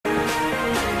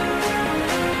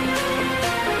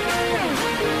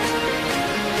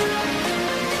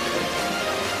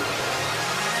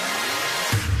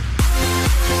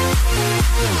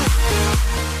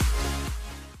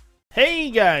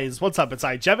Guys, what's up? It's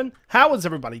iJevin. How is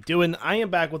everybody doing? I am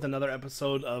back with another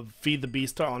episode of Feed the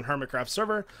Beast on Hermitcraft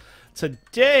server.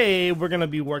 Today, we're going to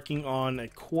be working on a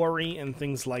quarry and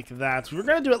things like that. We were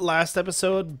going to do it last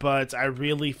episode, but I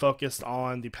really focused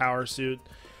on the power suit.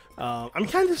 I'm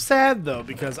kind of sad, though,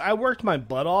 because I worked my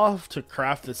butt off to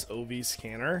craft this OV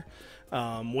scanner,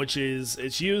 which is,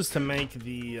 it's used to make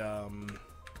the,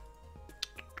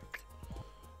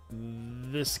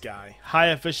 this guy,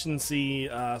 high efficiency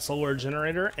solar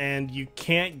generator, and you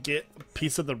can't get a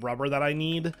piece of the rubber that I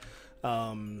need.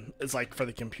 It's like for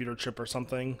the computer chip or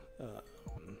something.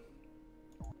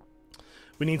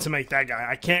 We need to make that guy.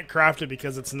 I can't craft it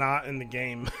because it's not in the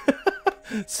game.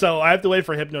 So I have to wait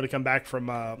for Hypno to come back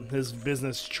from his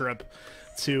business trip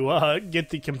to get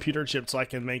the computer chip so I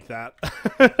can make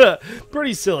that.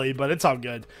 Pretty silly, but it's all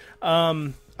good.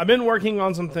 I've been working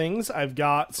on some things. I've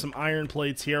got some iron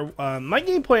plates here. My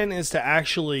game plan is to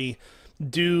actually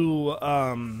do...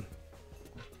 I'm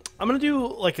going to do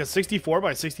like a 64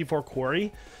 by 64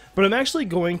 quarry, but I'm actually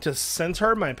going to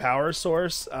center my power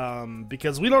source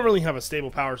because we don't really have a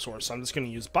stable power source, so I'm just going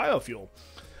to use biofuel.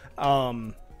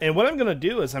 And what I'm going to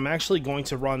do is I'm actually going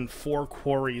to run 4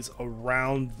 quarries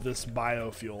around this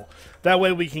biofuel. That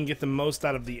way we can get the most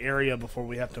out of the area before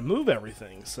we have to move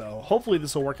everything. So hopefully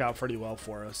this will work out pretty well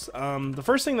for us. The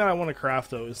first thing that I want to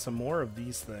craft, though, is some more of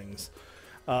these things.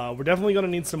 We're definitely going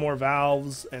to need some more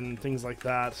valves and things like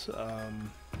that.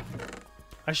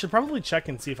 I should probably check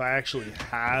and see if I actually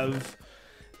have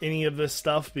any of this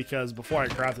stuff, because before I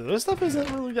craft it, this stuff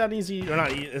isn't really that easy, or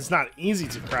not. It's not easy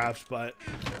to craft, but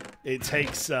it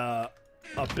takes a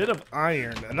bit of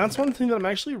iron, and that's one thing that I'm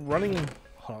actually running.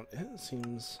 Hold on, it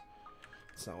seems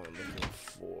it's not what I'm looking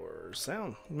for.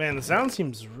 Sound, man, the sound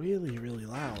seems really, really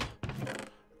loud.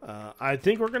 I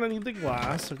think we're gonna need the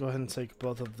glass, so go ahead and take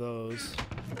both of those.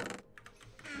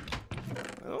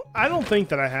 I don't think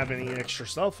that I have any extra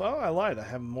stuff. Oh, I lied. I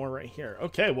have more right here.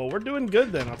 Okay, well, we're doing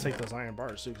good then. I'll take those iron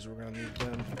bars, too, because we're going to need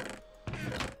them.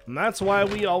 And that's why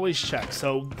we always check.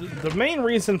 So, the main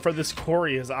reason for this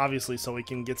quarry is obviously so we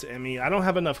can get to Emmy. I don't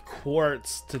have enough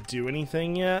quartz to do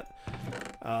anything yet.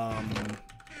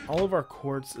 All of our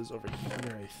quartz is over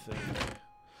here, I think.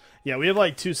 Yeah, we have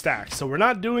like 2 stacks. So, we're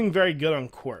not doing very good on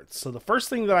quartz. So, the first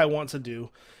thing that I want to do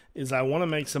is I want to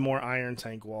make some more iron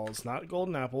tank walls. Not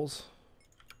golden apples.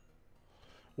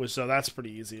 So that's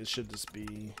pretty easy. It should just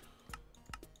be...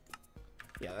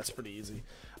 Yeah, that's pretty easy.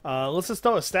 Let's just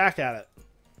throw a stack at it.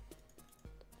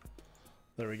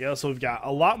 There we go. So we've got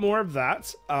a lot more of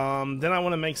that. Then I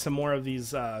want to make some more of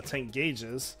these tank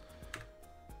gauges.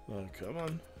 Oh, come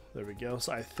on. There we go.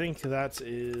 So I think that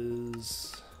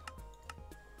is...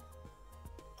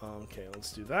 Okay,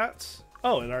 let's do that.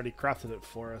 Oh, it already crafted it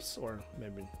for us. Or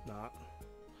maybe not.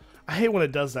 I hate when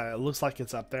it does that. It looks like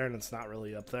it's up there and it's not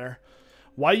really up there.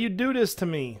 Why you do this to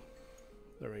me?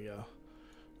 There we go.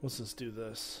 Let's just do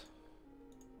this.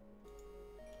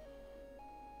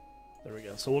 There we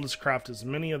go. So we'll just craft as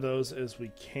many of those as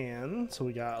we can. So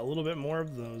we got a little bit more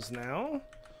of those now.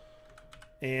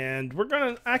 And we're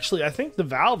going to... Actually, I think the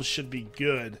valves should be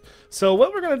good. So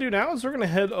what we're going to do now is we're going to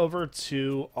head over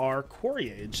to our quarry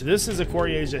age. This is a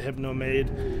quarry age that Hypno made.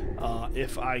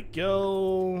 If I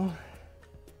go...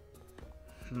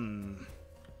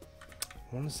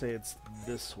 I want to say it's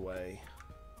this way.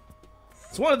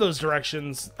 It's one of those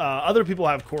directions. Other people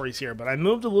have quarries here, but I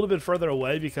moved a little bit further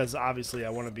away because obviously I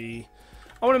want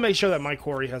to make sure that my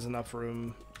quarry has enough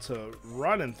room to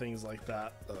run and things like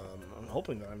that. I'm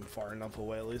hoping that I'm far enough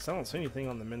away at least. I don't see anything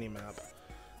on the mini-map.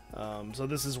 So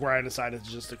this is where I decided to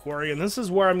just quarry, and this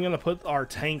is where I'm going to put our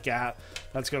tank at.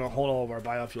 That's going to hold all of our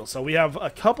biofuel. So we have a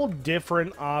couple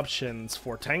different options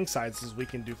for tank sizes. We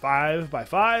can do 5 by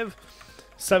 5.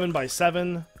 7 by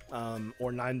 7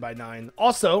 or 9 by 9.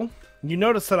 Also, you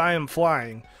notice that I am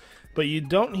flying, but you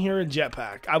don't hear a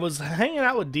jetpack. I was hanging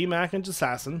out with D-Mac and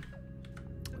Assassin,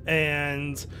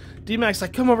 and D-Mac's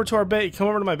like, come over to our base, come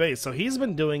over to my base. So he's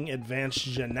been doing advanced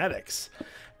genetics,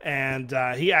 and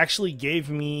he actually gave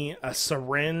me a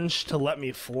syringe to let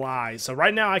me fly. So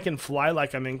right now I can fly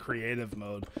like I'm in creative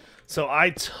mode. So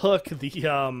I took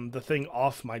the thing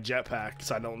off my jetpack,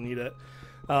 so I don't need it.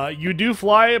 You do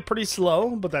fly pretty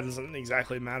slow, but that doesn't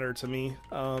exactly matter to me.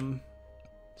 So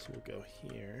we'll go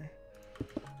here.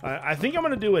 I think I'm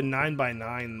going to do a 9 by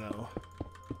 9 though.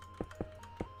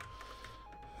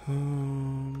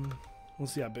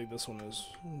 Let's see how big this one is.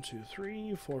 1, 2,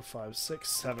 3, 4, 5,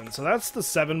 6, 7. So that's the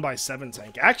 7 by 7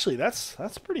 tank. Actually, that's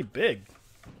pretty big.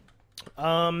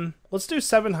 Let's do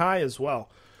 7 high as well.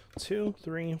 2,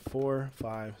 3, 4,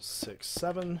 5, 6,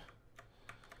 7.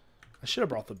 I should have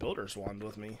brought the builder's wand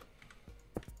with me.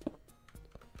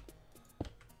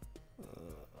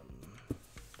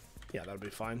 Yeah, that'd be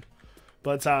fine.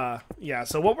 But yeah,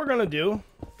 so what we're gonna do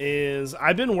is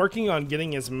I've been working on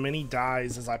getting as many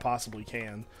dyes as I possibly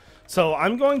can. So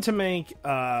I'm going to make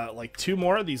like 2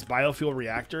 more of these biofuel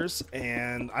reactors,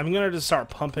 and I'm gonna just start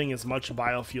pumping as much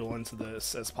biofuel into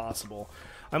this as possible.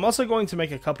 I'm also going to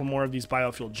make a couple more of these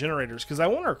biofuel generators because I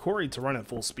want our quarry to run at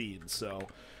full speed. So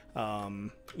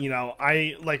you know,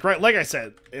 I like I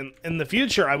said, in the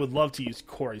future I would love to use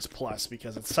Quarries Plus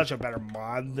because it's such a better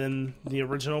mod than the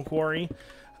original Quarry.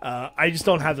 I just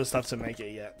don't have the stuff to make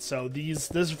it yet. So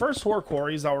this first 4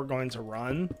 quarries that we're going to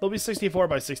run, they'll be 64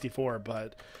 by 64,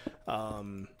 but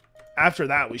after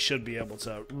that we should be able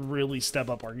to really step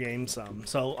up our game some.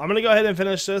 So I'm gonna go ahead and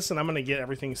finish this, and I'm gonna get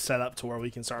everything set up to where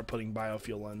we can start putting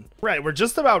biofuel in. Right, we're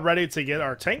just about ready to get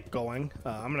our tank going.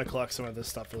 I'm gonna collect some of this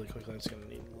stuff really quickly. I'm just gonna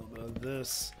need a little bit of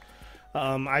this.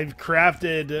 I've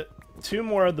crafted 2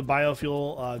 more of the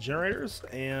biofuel generators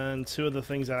and 2 of the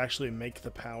things that actually make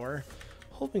the power.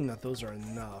 Hoping that those are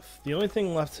enough. The only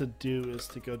thing left to do is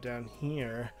to go down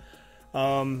here.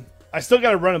 I still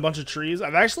got to run a bunch of trees.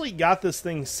 I've actually got this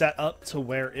thing set up to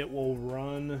where it will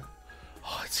run.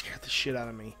 Oh, it scared the shit out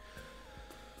of me.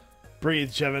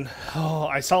 Breathe, Jevin. Oh,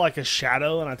 I saw like a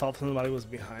shadow and I thought somebody was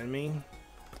behind me,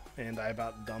 and I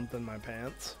about dumped in my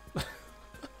pants.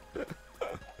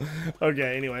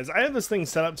 Okay, anyways, I have this thing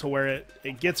set up to where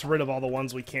it gets rid of all the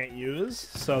ones we can't use.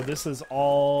 So this is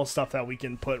all stuff that we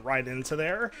can put right into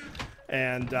there,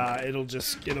 and it'll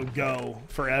go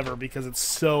forever because it's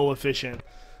so efficient.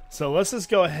 So let's just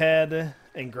go ahead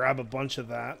and grab a bunch of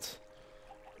that.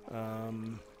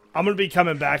 I'm going to be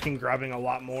coming back and grabbing a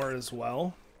lot more as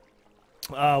well.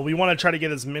 We want to try to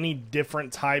get as many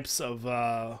different types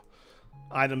of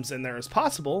items in there as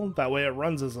possible. That way it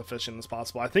runs as efficient as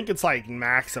possible. I think it's like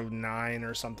max of 9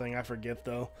 or something. I forget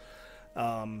though.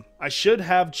 I should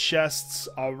have chests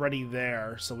already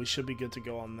there, so we should be good to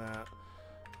go on that.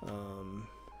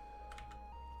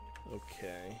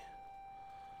 Okay.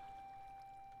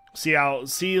 See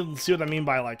what I mean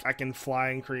by like I can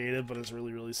fly in creative, but it's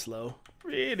really, really slow.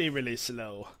 Really, really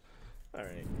slow.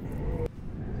 Alright.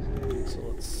 So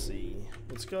let's see.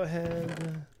 Let's go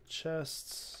ahead.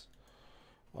 Chests.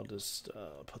 I'll just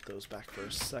put those back for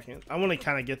a second. I want to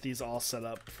kind of get these all set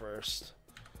up first.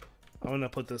 I want to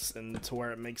put this into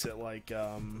where it makes it like,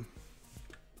 how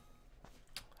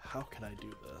can I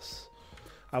do this?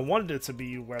 I wanted it to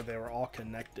be where they were all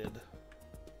connected.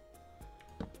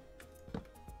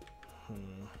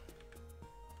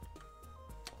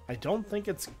 I don't think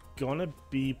it's gonna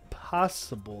be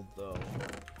possible though.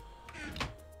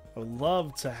 I would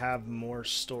love to have more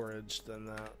storage than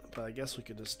that, but I guess we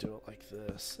could just do it like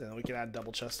this, and we can add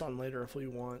double chest on later if we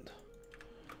want.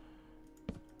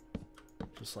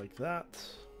 Just like that.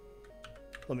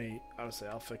 Honestly,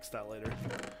 I'll fix that later.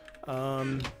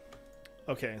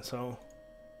 Okay, so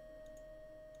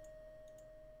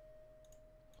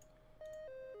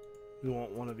we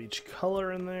want one of each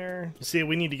color in there. You see,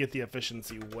 we need to get the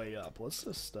efficiency way up. Let's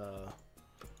just,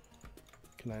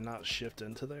 can I not shift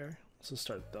into there? Let's just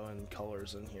start throwing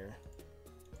colors in here.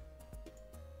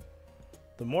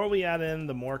 The more we add in,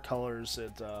 the more colors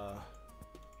it, oh,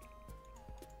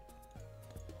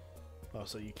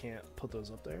 so you can't put those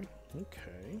up there?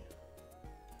 Okay.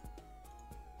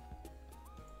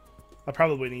 I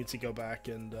probably need to go back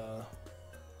and,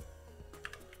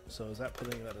 so is that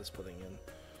putting, that is putting in.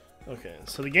 Okay,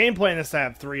 so the game plan is to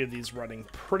have 3 of these running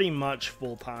pretty much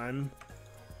full time.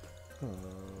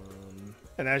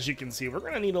 And as you can see, we're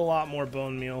going to need a lot more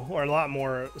bone meal, or a lot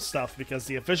more stuff, because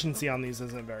the efficiency on these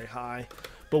isn't very high.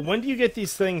 But when do you get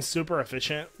these things super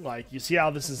efficient? Like, you see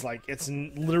how this is like, it's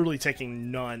literally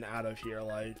taking none out of here.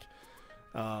 Like,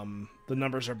 the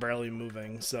numbers are barely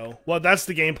moving. So, well, that's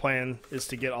the game plan, is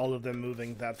to get all of them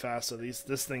moving that fast. So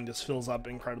this thing just fills up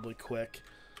incredibly quick.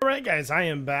 Alright guys, I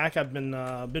am back. I've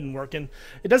been working.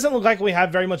 It doesn't look like we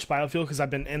have very much biofuel because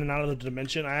I've been in and out of the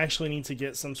dimension. I actually need to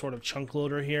get some sort of chunk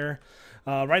loader here.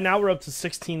 Right now we're up to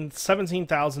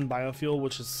 17,000 biofuel,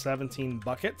 which is 17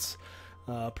 buckets.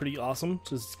 Pretty awesome,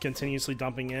 just continuously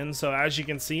dumping in. So as you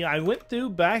can see, I went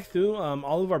back through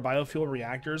all of our biofuel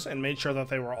reactors and made sure that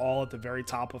they were all at the very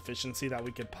top efficiency that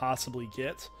we could possibly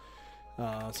get.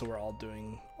 So we're all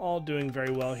doing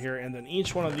very well here. And then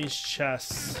each one of these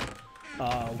chests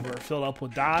were filled up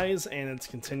with dyes, and it's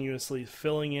continuously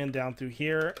filling in down through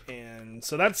here. And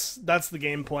so that's the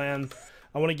game plan.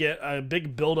 I want to get a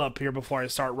big build up here before I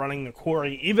start running the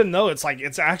quarry, even though it's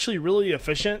actually really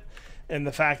efficient in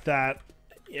the fact that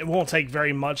it won't take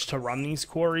very much to run these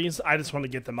quarries. I just want to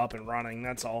get them up and running,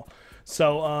 that's all.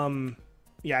 So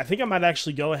yeah, I think I might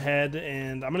actually go ahead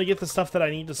and I'm going to get the stuff that I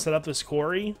need to set up this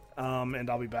quarry, and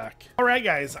I'll be back. Alright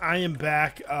guys, I am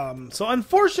back. So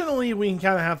unfortunately, we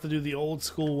kind of have to do the old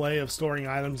school way of storing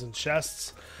items in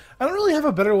chests. I don't really have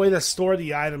a better way to store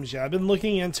the items yet. I've been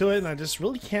looking into it and I just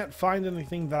really can't find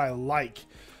anything that I like.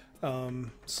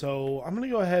 So I'm going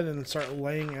to go ahead and start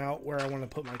laying out where I want to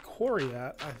put my quarry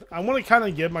at. I want to kind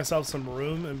of give myself some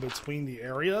room in between the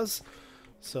areas.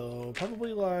 So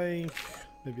probably like,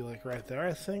 maybe like right there,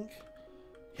 I think.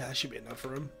 Yeah, that should be enough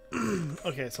room.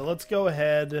 Okay, so let's go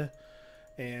ahead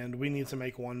and we need to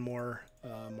make one more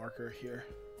marker here.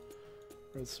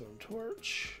 Redstone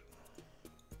torch.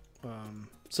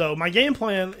 So my game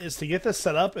plan is to get this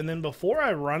set up, and then before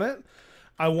I run it,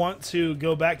 I want to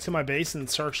go back to my base and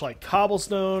search like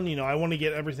cobblestone. You know, I want to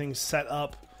get everything set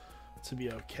up to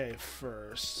be okay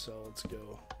first. So let's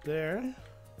go there.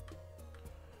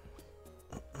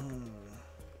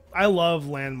 I love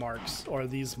landmarks, or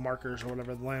these markers, or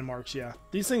whatever, the landmarks, yeah.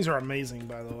 These things are amazing,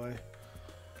 by the way.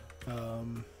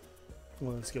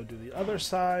 Well, let's go do the other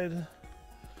side.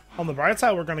 On the bright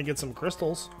side, we're going to get some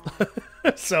crystals.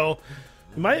 So,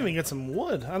 we might even get some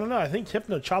wood. I don't know, I think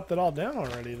Hypno chopped it all down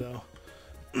already, though.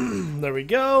 There we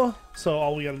go. So,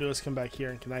 all we got to do is come back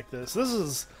here and connect this.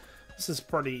 This is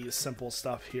pretty simple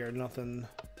stuff here. Nothing...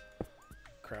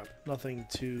 Crap, nothing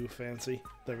too fancy.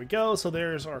 There we go. So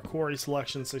there's our quarry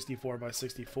selection, 64 by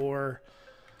 64.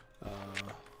 I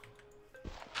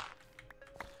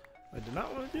did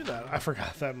not want to do that. I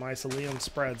forgot that mycelium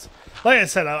spreads. Like I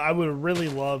said, I would really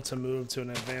love to move to an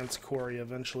advanced quarry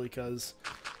eventually, because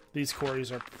these quarries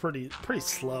are pretty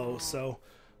slow. So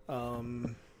get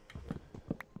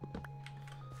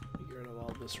rid of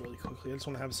all this really quickly. I just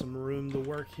want to have some room to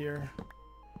work here.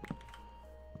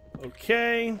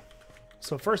 Okay.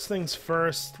 So first things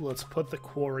first, let's put the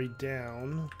quarry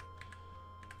down.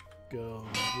 Go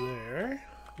there.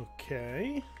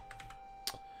 Okay.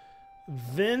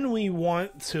 Then we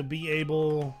want to be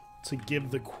able to give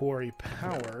the quarry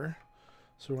power.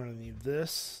 So we're going to need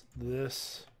this,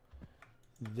 this,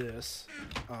 this.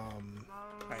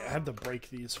 I have to break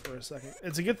these for a second.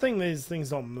 It's a good thing these things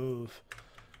don't move.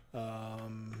 Did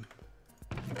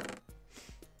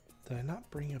I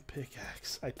not bring a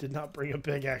pickaxe? I did not bring a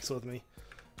pickaxe with me.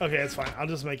 Okay, it's fine. I'll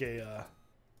just make a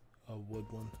wood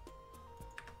one.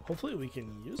 Hopefully we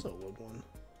can use a wood one.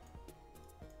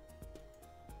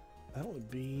 That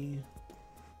would be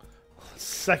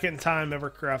second time ever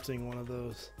crafting one of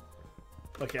those.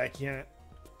 Okay, I can't.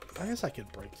 I guess I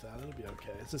could break that. It'll be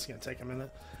okay. It's just gonna take a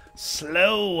minute.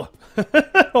 Slow.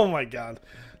 Oh my god,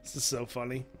 this is so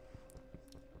funny.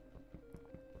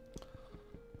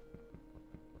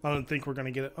 I don't think we're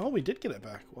gonna get it. Oh, we did get it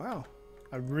back. Wow.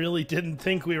 I really didn't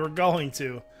think we were going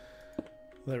to.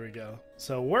 There we go.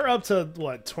 So we're up to,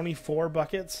 what, 24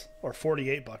 buckets? Or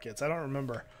 48 buckets? I don't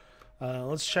remember.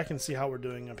 Let's check and see how we're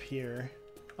doing up here.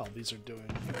 Oh, these are doing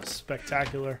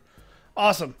spectacular.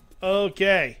 Awesome.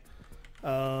 Okay.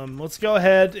 Let's go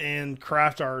ahead and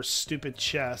craft our stupid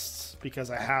chests,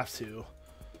 because I have to.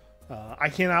 I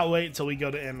cannot wait till we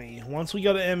go to ME. Once we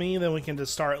go to ME, then we can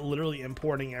just start literally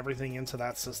importing everything into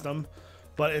that system.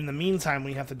 But in the meantime,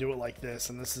 we have to do it like this,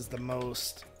 and this is the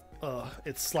most...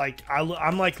 it's like...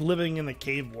 I'm like living in a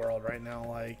cave world right now.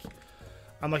 Like,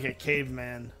 I'm like a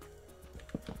caveman.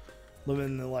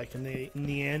 Living in like a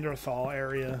Neanderthal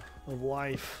area of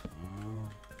life.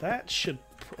 That should...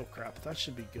 Oh crap, that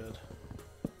should be good.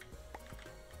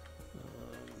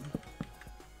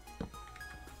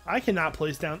 I cannot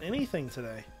place down anything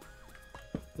today.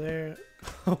 There.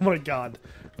 Oh my god.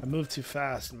 I moved too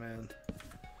fast, man.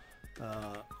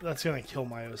 That's gonna kill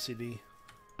my OCD.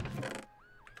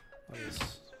 I'll just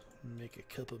make a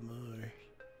couple more.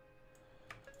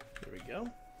 There we go.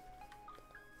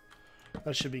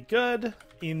 That should be good.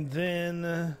 And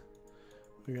then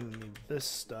we're gonna need this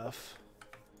stuff.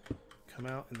 Come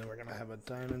out, and then we're gonna have a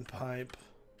diamond pipe.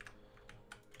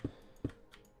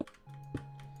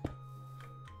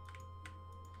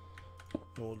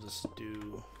 We'll just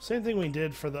do same thing we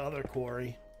did for the other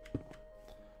quarry.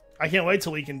 I can't wait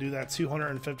till we can do that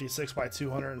 256 by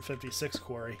 256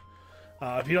 quarry.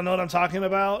 If you don't know what I'm talking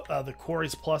about, the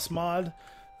Quarries Plus mod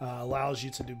allows you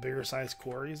to do bigger size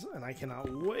quarries, and I cannot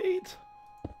wait.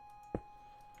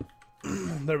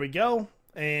 There we go.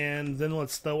 And then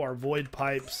let's throw our void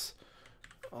pipes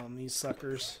on these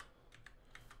suckers.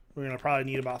 We're going to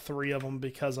probably need about 3 of them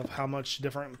because of how much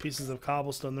different pieces of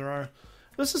cobblestone there are.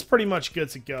 This is pretty much good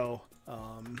to go.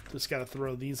 Just got to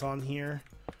throw these on here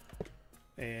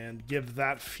and give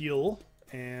that fuel,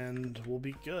 and we'll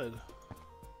be good.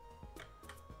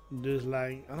 Just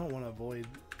like, I don't want to avoid.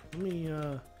 Let me,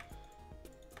 I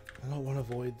don't want to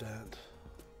avoid that.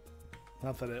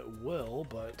 Not that it will,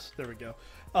 but there we go.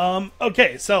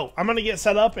 Okay, so I'm going to get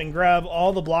set up and grab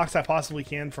all the blocks I possibly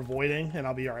can for voiding, and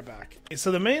I'll be right back.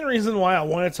 So the main reason why I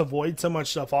wanted to void so much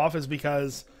stuff off is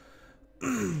because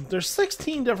there's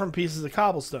 16 different pieces of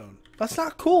cobblestone. That's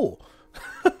not cool.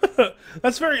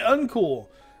 That's very uncool.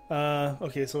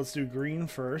 Okay, so let's do green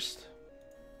first.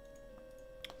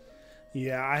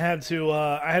 Yeah, I had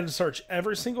to search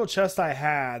every single chest I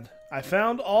had. I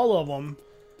found all of them.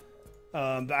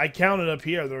 I counted up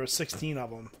here. There were 16 of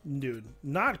them. Dude,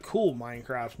 not cool,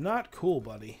 Minecraft. Not cool,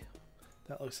 buddy.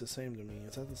 That looks the same to me.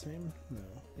 Is that the same? No.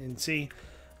 And see,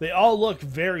 they all look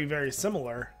very, very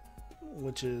similar,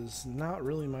 which is not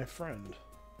really my friend.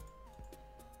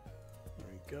 There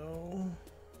we go.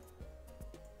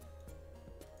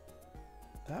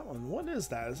 That one, what is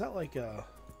that? Is that like a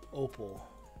opal?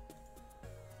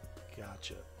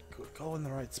 Gotcha. Go in the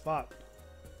right spot.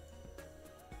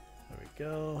 There we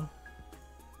go.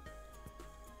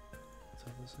 Is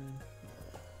that the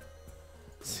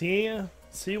same?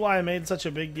 See why I made such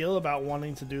a big deal about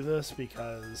wanting to do this?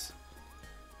 Because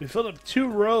we filled up 2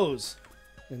 rows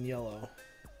in yellow.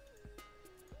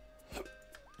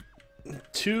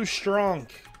 Too strong,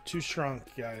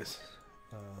 guys.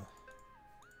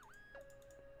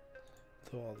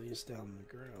 Throw all these down on the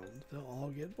ground. They'll all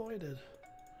get voided.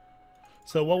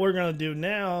 So what we're going to do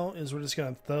now is we're just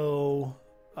going to throw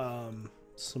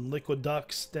some liquid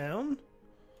ducks down.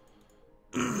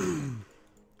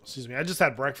 Excuse me. I just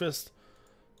had breakfast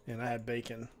and I had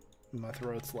bacon. My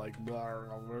throat's like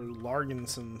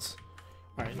Larginsons.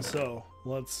 Alright, so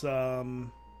let's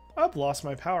I've lost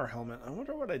my power helmet. I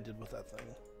wonder what I did with that thing.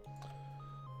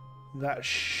 That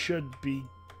should be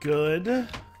good.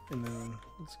 And then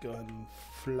let's go ahead and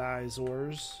fly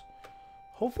Zors.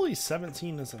 Hopefully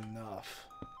 17 is enough.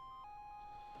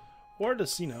 Or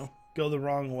just, you know, go the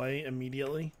wrong way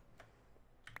immediately.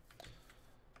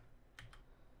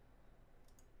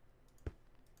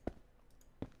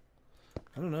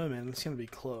 I don't know, man. It's going to be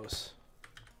close.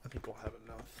 I think we'll have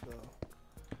enough, though.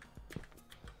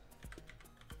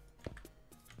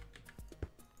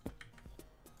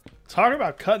 Talk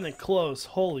about cutting it close.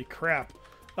 Holy crap.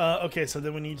 Okay, so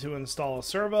then we need to install a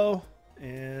servo.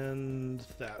 And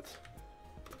that.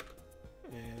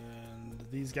 And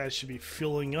these guys should be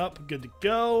filling up. Good to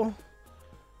go.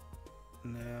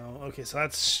 Now, okay, so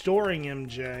that's storing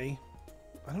MJ.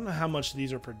 I don't know how much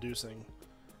these are producing.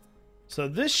 So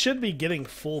this should be getting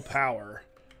full power,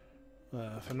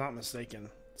 if I'm not mistaken.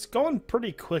 It's going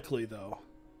pretty quickly, though.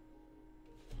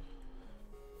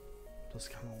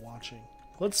 Just kind of watching.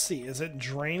 Let's see, is it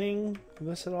draining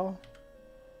this at all?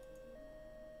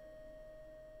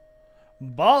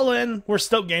 Ballin'! We're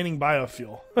still gaining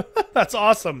biofuel. That's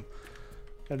awesome.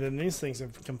 And then these things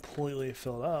have completely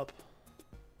filled up.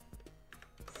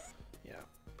 Yeah.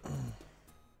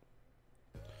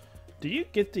 Do you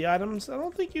get the items? I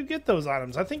don't think you get those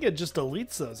items. I think it just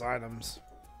deletes those items.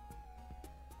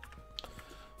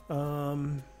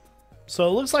 So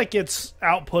it looks like it's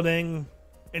outputting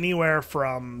anywhere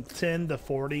from 10 to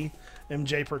 40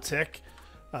 MJ per tick.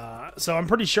 So I'm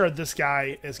pretty sure this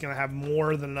guy is going to have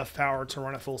more than enough power to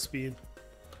run at full speed.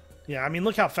 Yeah, I mean,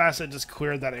 look how fast it just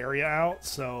cleared that area out.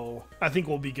 So I think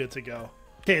we'll be good to go.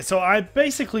 Okay, so I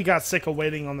basically got sick of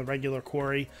waiting on the regular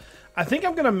quarry. I think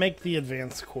I'm going to make the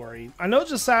advanced quarry. I know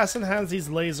Assassin has these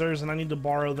lasers and I need to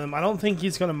borrow them. I don't think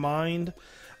he's going to mind.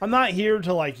 I'm not here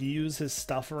to like use his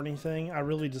stuff or anything. I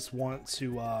really just want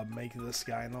to make this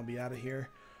guy and I'll be out of here.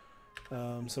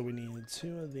 So we need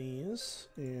 2 of these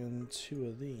and 2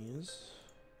 of these.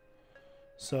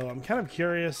 So I'm kind of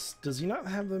curious. Does he not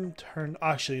have them turned?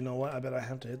 Actually, you know what? I bet I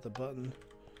have to hit the button.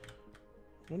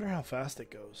 I wonder how fast it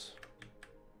goes.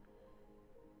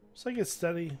 Looks like it's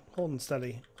steady. Holding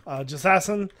steady.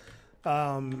 Assassin.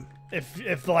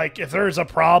 If there's a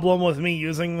problem with me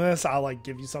using this, I'll like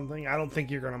give you something. I don't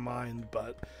think you're gonna mind,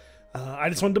 but I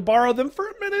just wanted to borrow them for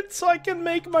a minute so I can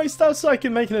make my stuff, so I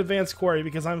can make an advanced quarry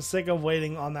because I'm sick of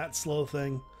waiting on that slow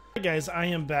thing. Hey guys, I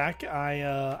am back.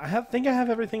 I think I have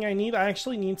everything I need. I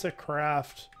actually need to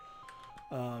craft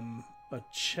a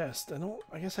chest.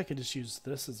 I guess I could just use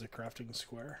this as a crafting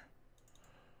square.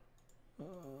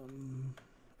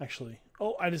 Actually,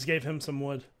 oh, I just gave him some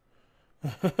wood.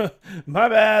 My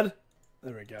bad.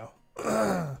 There we go.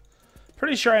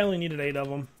 Pretty sure I only needed 8 of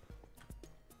them.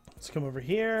 Let's come over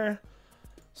here.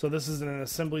 So this is an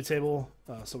assembly table.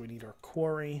 So we need our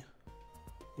quarry.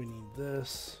 We need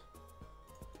this.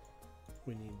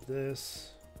 We need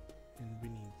this. And we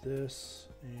need this.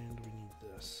 And we need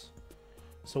this.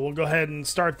 So we'll go ahead and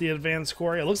start the advanced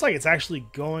quarry. It looks like it's actually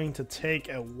going to take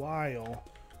a while.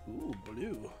 Ooh,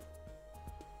 blue.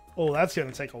 Oh, that's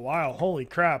gonna take a while. Holy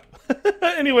crap.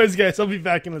 Anyways, guys, I'll be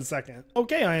back in a second.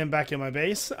 Okay, I am back in my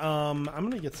base. I'm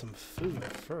gonna get some food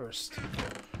first.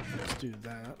 Let's do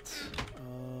that.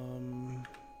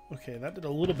 Okay, that did a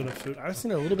little bit of food. I just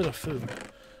need a little bit of food.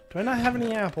 Do I not have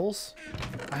any apples?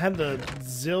 I had the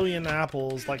zillion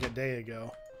apples like a day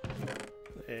ago.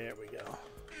 There we go.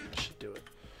 That should do it.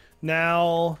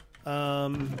 Now,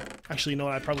 actually, you know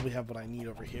what? I probably have what I need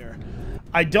over here.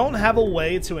 I don't have a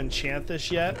way to enchant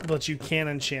this yet, but you can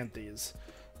enchant these.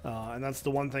 And that's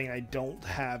the one thing I don't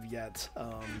have yet.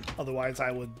 Otherwise,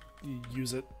 I would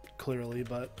use it clearly,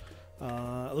 but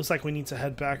it looks like we need to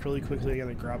head back really quickly again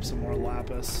and grab some more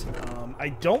lapis. I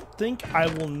don't think I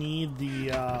will need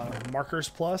the markers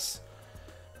plus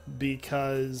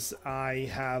because I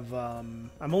have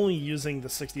I'm only using the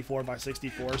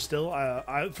 64x64 still.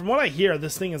 From what I hear,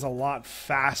 this thing is a lot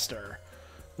faster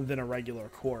than a regular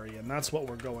quarry, and that's what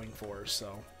we're going for.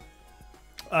 So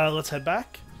let's head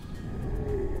back.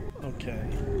 Okay,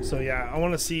 so yeah, I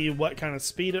want to see what kind of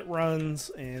speed it runs,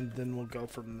 and then we'll go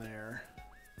from there.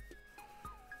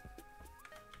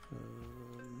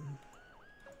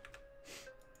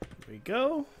 There we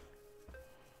go.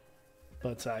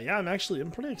 But yeah,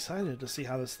 I'm pretty excited to see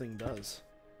how this thing does.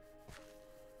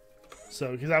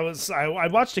 So, because I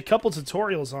watched a couple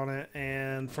tutorials on it,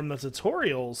 and from the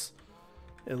tutorials,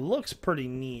 it looks pretty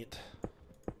neat.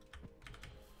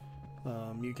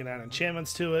 You can add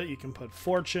enchantments to it, you can put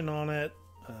fortune on it,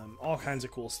 all kinds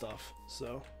of cool stuff.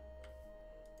 So,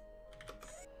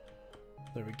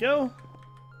 there we go.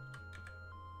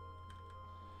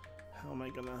 How am I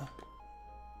gonna...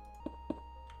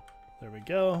 There we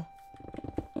go.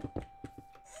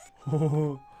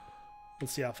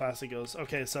 Let's see how fast it goes.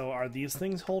 Okay, so are these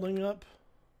things holding up?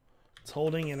 It's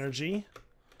holding energy.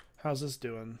 How's this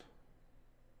doing?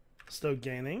 Still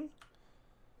gaining.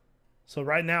 So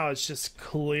right now it's just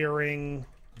clearing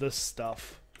this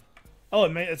stuff. Oh,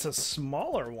 it's a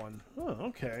smaller one. Oh,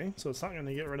 okay. So it's not going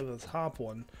to get rid of the top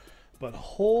one. But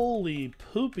holy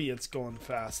poopy, it's going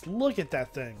fast. Look at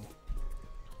that thing.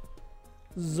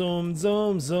 Zoom,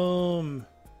 zoom, zoom.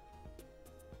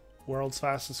 World's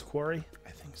fastest quarry? I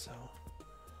think so.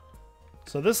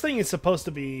 So this thing is supposed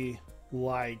to be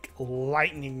like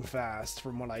lightning fast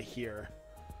from what I hear.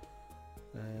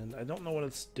 And I don't know what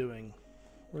it's doing.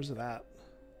 Where's it at?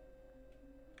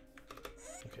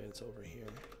 Okay, it's over here.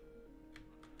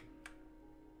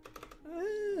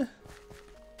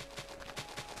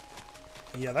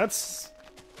 Yeah, that's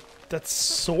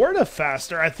sort of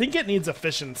faster. I think it needs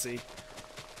efficiency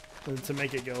to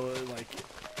make it go like...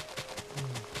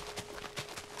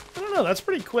 I don't know, that's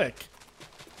pretty quick.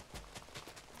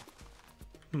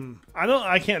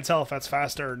 I can't tell if that's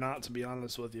faster or not, to be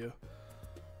honest with you.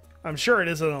 I'm sure it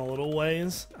is in a little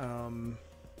ways.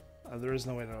 There is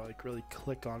no way to like really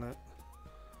click on it.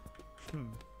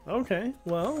 Okay,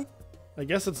 well, I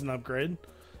guess it's an upgrade.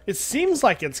 It seems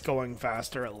like it's going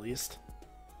faster, at least.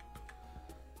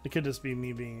 It could just be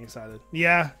me being excited.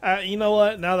 Yeah, you know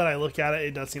what? Now that I look at it,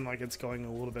 it does seem like it's going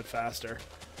a little bit faster.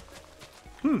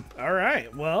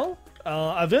 Alright, well,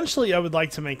 eventually I would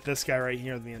like to make this guy right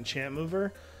here the enchant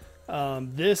mover.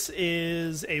 This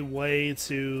is a way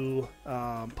to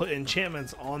put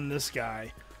enchantments on this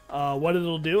guy. What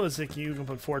it'll do is you can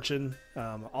put fortune,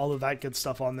 all of that good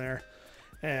stuff on there,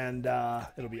 and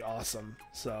it'll be awesome.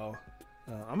 So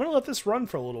I'm going to let this run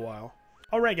for a little while.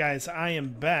 Alright guys, I am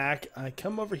back. I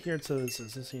come over here to this.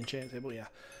 Is this the enchant table? Yeah.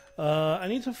 I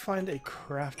need to find a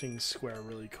crafting square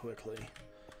really quickly.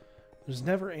 There's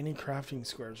never any crafting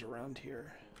squares around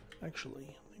here. Actually,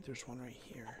 I think there's one right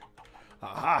here.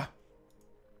 Aha!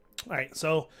 Alright,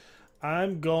 so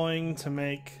I'm going to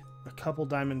make a couple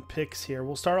diamond picks here.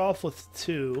 We'll start off with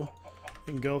 2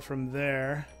 and go from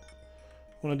there.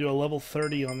 I'm going to do a level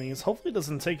 30 on these. Hopefully it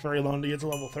doesn't take very long to get to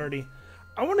level 30.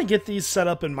 I want to get these set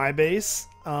up in my base.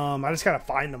 I just got to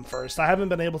find them first. I haven't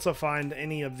been able to find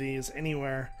any of these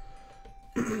anywhere.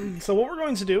 So what we're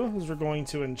going to do is we're going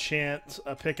to enchant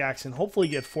a pickaxe and hopefully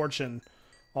get fortune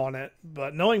on it.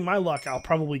 But knowing my luck, I'll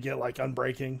probably get like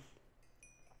unbreaking.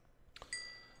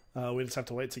 We just have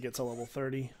to wait to get to level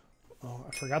 30. Oh,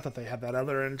 I forgot that they had that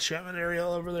other enchantment area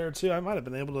over there too. I might have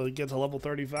been able to get to level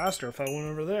 30 faster if I went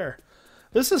over there.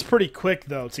 This is pretty quick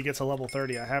though to get to level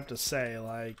 30, I have to say.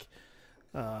 Like,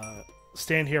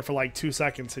 stand here for like 2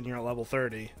 seconds and you're at level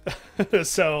 30.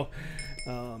 So,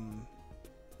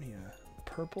 yeah.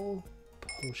 Purple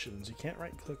potions. You can't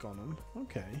right click on them.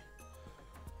 Okay.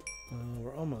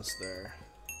 We're almost there.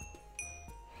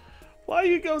 Why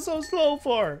you go so slow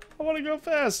for? I want to go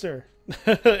faster.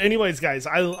 Anyways, guys,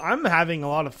 I'm having a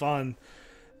lot of fun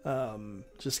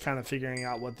Just kind of figuring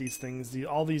out what these things,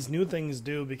 all these new things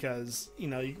do, because, you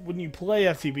know, when you play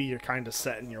FTB, you're kind of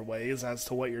set in your ways as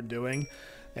to what you're doing,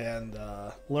 and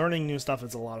learning new stuff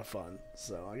is a lot of fun.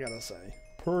 So I gotta say,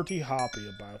 pretty happy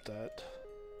about that.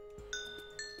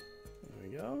 There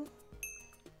we go.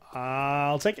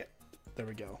 I'll take it. There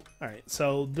we go. Alright,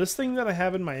 so this thing that I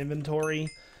have in my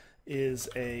inventory is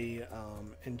a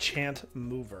enchant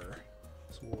mover.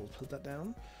 So we'll put that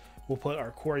down. We'll put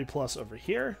our Quarry Plus over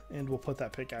here, and we'll put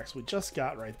that pickaxe we just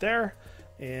got right there,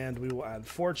 and we will add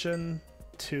Fortune,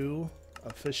 2,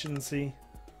 Efficiency,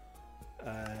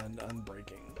 and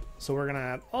Unbreaking. So we're going to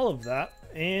add all of that,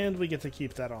 and we get to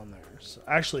keep that on there. So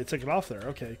actually, it took it off there.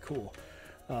 Okay, cool.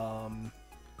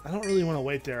 I don't really want to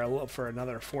wait there for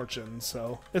another Fortune,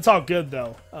 so it's all good,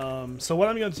 though. So what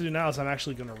I'm going to do now is I'm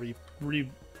actually going to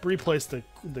replace the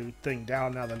thing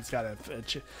down now that it's got a...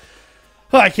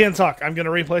 Oh, I can't talk. I'm going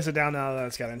to replace it down now that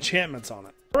it's got enchantments on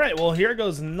it. Alright, well, here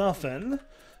goes nothing.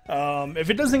 If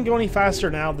it doesn't go any faster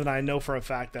now, then I know for a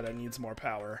fact that it needs more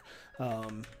power.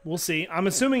 We'll see. I'm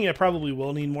assuming it probably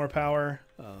will need more power.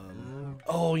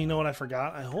 Oh, you know what I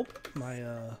forgot? I hope my...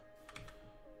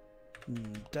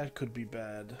 that could be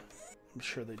bad. I'm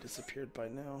sure they disappeared by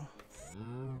now.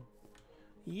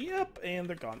 Yep, and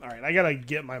they're gone. Alright, I gotta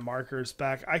get my markers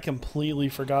back. I completely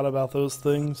forgot about those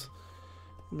things.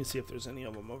 Let me see if there's any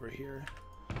of them over here.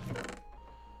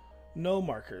 No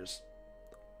markers.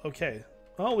 Okay.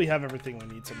 Well, we have everything we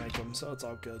need to make them, so it's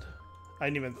all good. I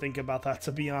didn't even think about that,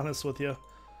 to be honest with you.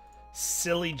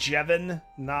 Silly Jevin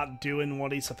not doing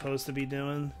what he's supposed to be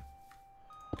doing.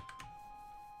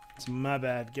 It's my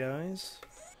bad, guys.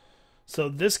 So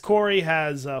this quarry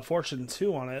has Fortune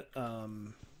 2 on it.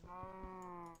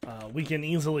 We can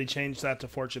easily change that to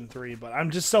Fortune 3, but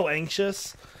I'm just so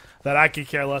anxious that I could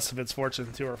care less if it's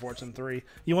Fortune 2 or Fortune 3.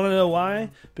 You want to know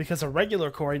why? Because a regular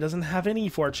quarry doesn't have any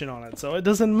fortune on it, so it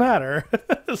doesn't matter.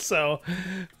 So,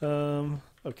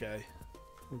 okay.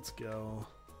 Let's go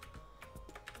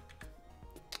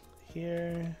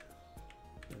here.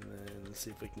 And then see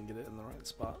if we can get it in the right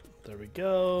spot. There we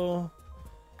go.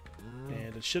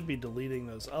 And it should be deleting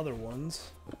those other ones.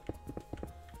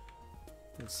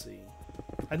 Let's see.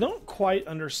 I don't quite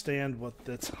understand what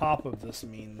the top of this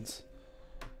means.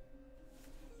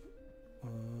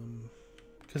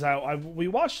 Because we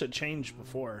watched it change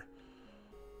before.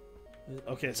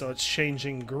 Okay, so it's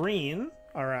changing green.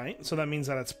 Alright, so that means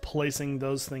that it's placing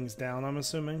those things down, I'm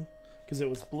assuming. Because it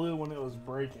was blue when it was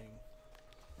breaking.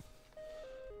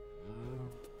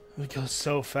 It goes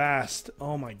so fast.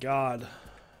 Oh my god.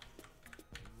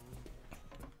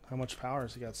 How much power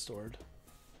has he got stored?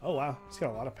 Oh wow, he's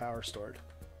got a lot of power stored.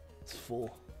 It's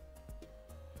full.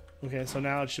 Okay, so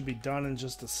now it should be done in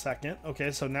just a second.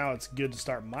 Okay, so now it's good to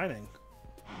start mining.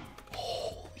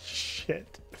 Holy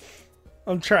shit.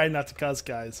 I'm trying not to cuss,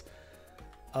 guys.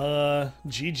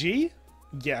 GG?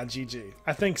 Yeah, GG.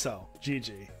 I think so.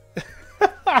 GG.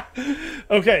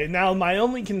 Okay, now my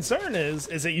only concern is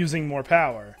it using more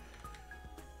power?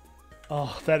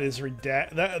 Oh, that is I'm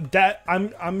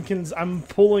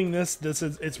pulling this.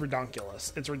 It's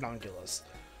redonkulous. It's redonkulous.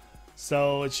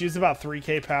 So it's used about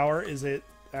 3k power. Is it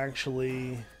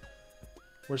actually?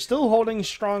 We're still holding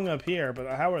strong up here, but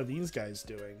how are these guys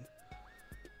doing?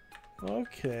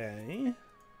 Okay.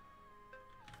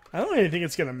 I don't really think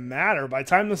it's gonna matter. By the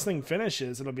time this thing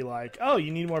finishes, it'll be like, oh,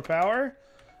 you need more power?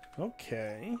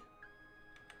 Okay.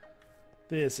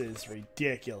 This is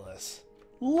ridiculous.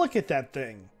 Look at that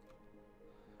thing.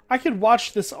 I could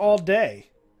watch this all day.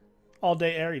 All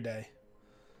day, every day.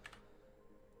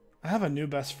 I have a new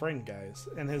best friend, guys,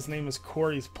 and his name is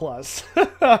Quarries Plus.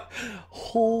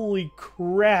 Holy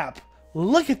crap.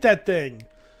 Look at that thing.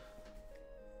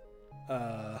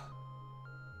 I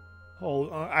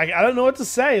don't know what to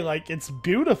say. Like, it's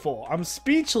beautiful. I'm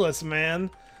speechless,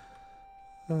 man.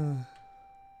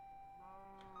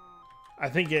 I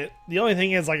think the only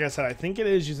thing is, like I said, I think it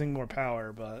is using more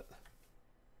power, but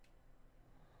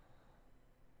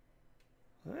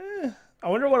I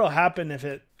wonder what'll happen if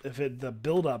the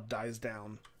build-up dies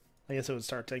down. I guess it would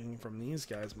start taking from these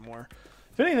guys more.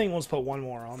 If anything, let's put one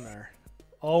more on there.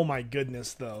 Oh my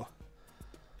goodness, though.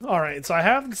 Alright, so I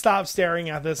have to stop staring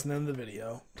at this and end the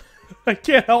video. I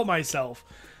can't help myself.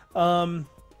 Oh,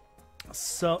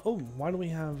 why do we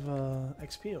have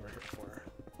XP over here for?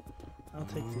 I'll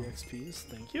take the XPs,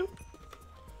 thank you.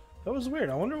 That was weird.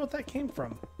 I wonder what that came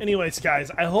from. Anyways,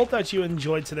 guys, I hope that you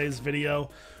enjoyed today's video.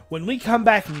 When we come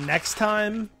back next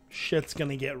time, shit's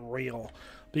gonna get real.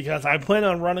 Because I plan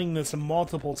on running this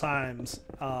multiple times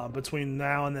between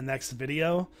now and the next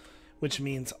video, which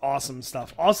means awesome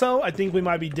stuff. Also, I think we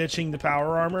might be ditching the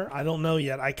power armor. I don't know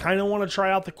yet. I kind of want to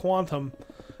try out the quantum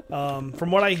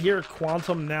From what I hear,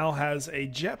 Quantum now has a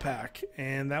jetpack,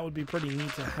 and that would be pretty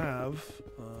neat to have.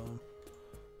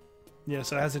 Yeah,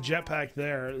 so it has a jetpack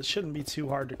there. It shouldn't be too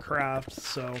hard to craft,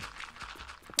 so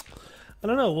I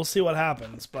don't know. We'll see what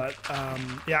happens. But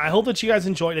yeah, I hope that you guys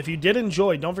enjoyed. If you did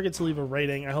enjoy, don't forget to leave a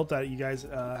rating. I hope that you guys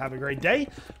have a great day.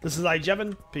 This is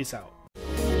iJevin. Peace out.